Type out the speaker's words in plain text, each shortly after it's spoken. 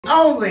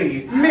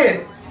only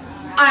Miss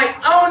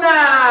Iona.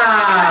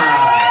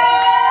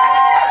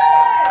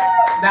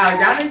 Now,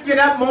 y'all need to get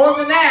up more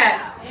than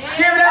that.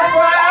 Give it up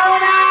for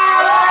Iona!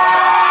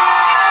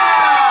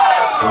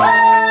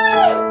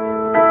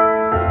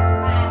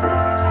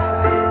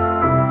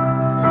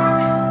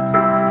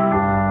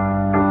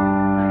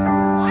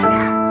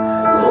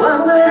 What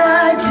would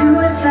I do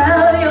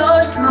without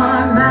your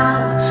smart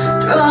mouth?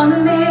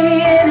 Drawing me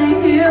in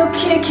and you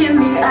kicking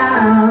me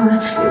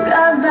out. You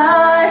got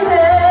my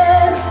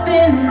head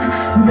spinning,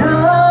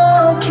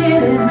 no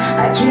kidding.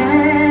 I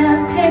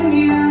can't pin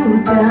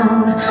you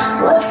down.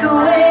 What's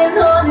going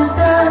on in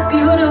that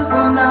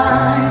beautiful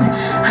mind?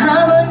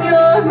 I'm on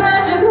your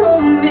magical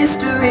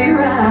mystery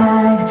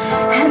ride,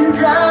 and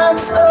I'm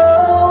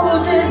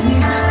so dizzy,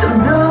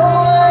 don't know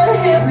what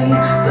hit me,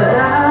 but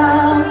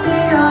I'll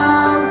be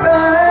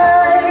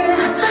alright.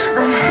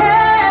 My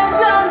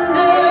head's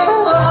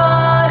underwater,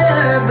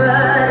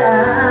 but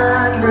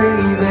I'm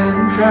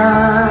breathing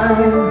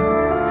fine.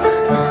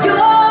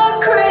 You're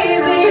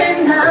crazy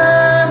and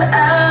I'm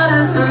out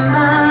of my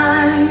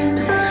mind,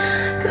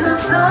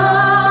 'cause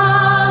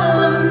all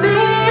of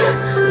me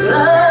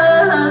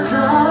loves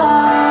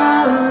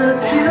all of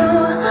you.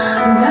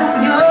 Love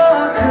your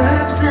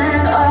curves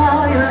and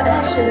all your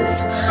edges,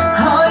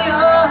 all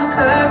your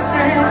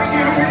perfect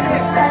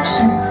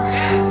imperfections.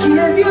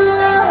 Give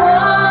your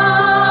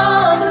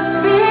all to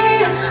me,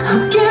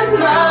 I'll give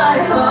my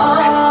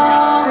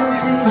all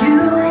to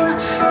you.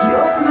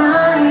 You're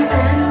my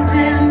end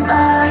and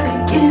my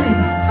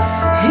beginning.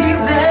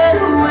 Even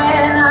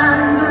when I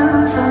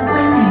lose, I'm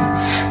winning,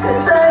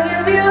 'cause I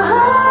give you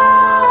all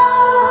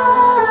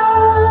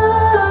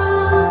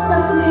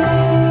of me,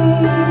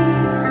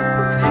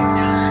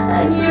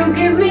 and you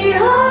give me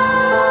all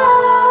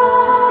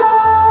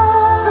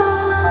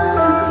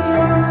of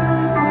you.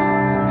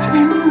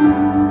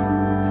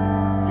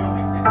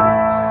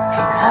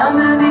 How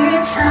many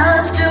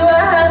times do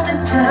I have to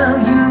tell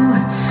you?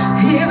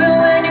 Even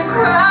when you're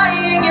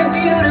crying, you're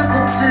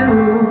beautiful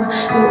too.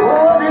 The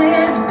world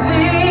is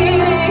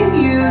beating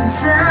you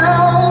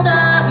down.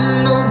 I'm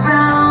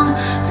around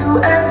through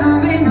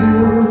every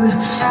mood.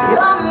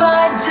 You're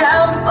my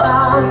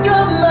downfall,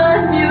 you're my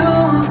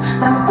muse,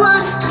 my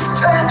worst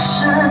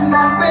distraction,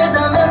 my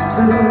rhythm and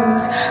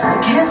blues. I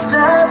can't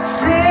stop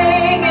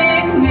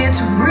singing,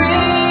 it's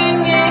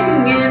ringing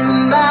in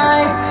my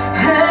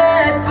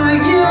head for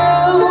you.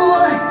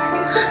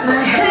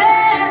 My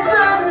head's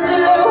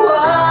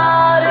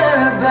underwater,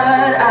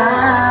 but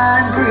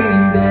I'm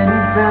breathing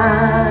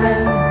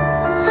fine.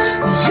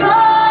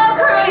 You're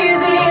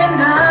crazy and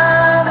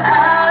I'm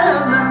out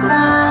of my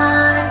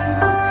mind,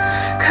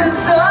 'cause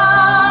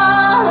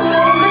all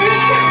of me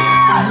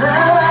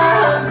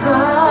loves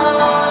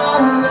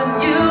all of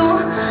you.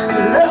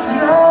 Love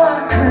your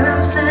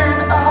curves and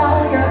all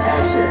your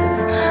edges,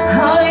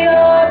 all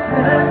your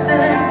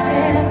perfect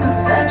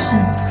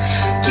imperfections.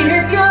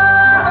 Give your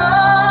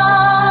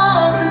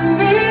all to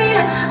me,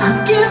 I'll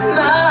give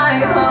my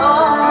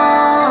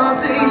all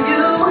to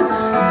you.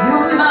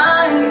 You're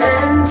my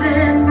end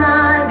and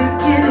my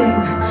beginning.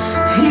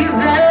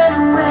 Even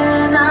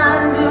when I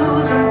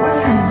lose, I'm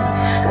winning,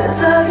 'cause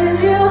I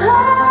give you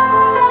all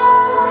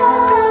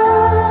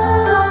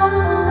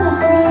of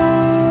me,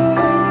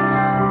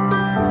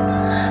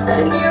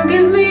 and you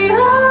give me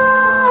all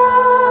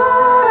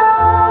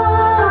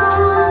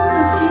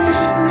of you.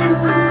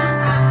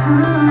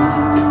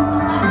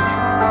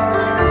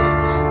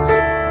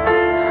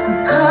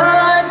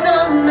 Cards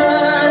on the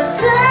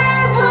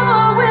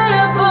table,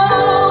 we're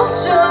both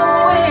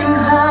showing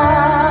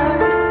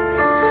hearts,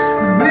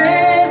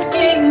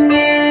 risking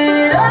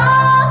it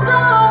all,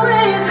 though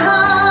it's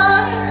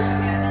hard,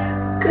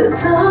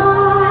 'cause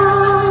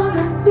all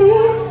of me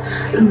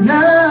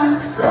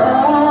loves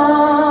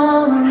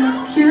all of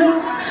you.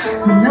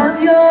 Love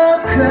your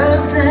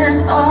curves and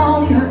all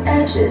your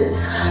edges,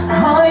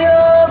 all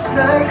your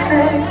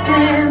perfect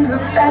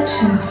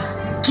imperfections.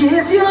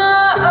 Give your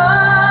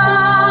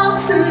all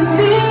to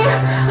me,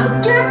 I'll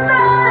give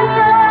my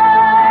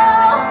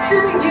all to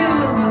you.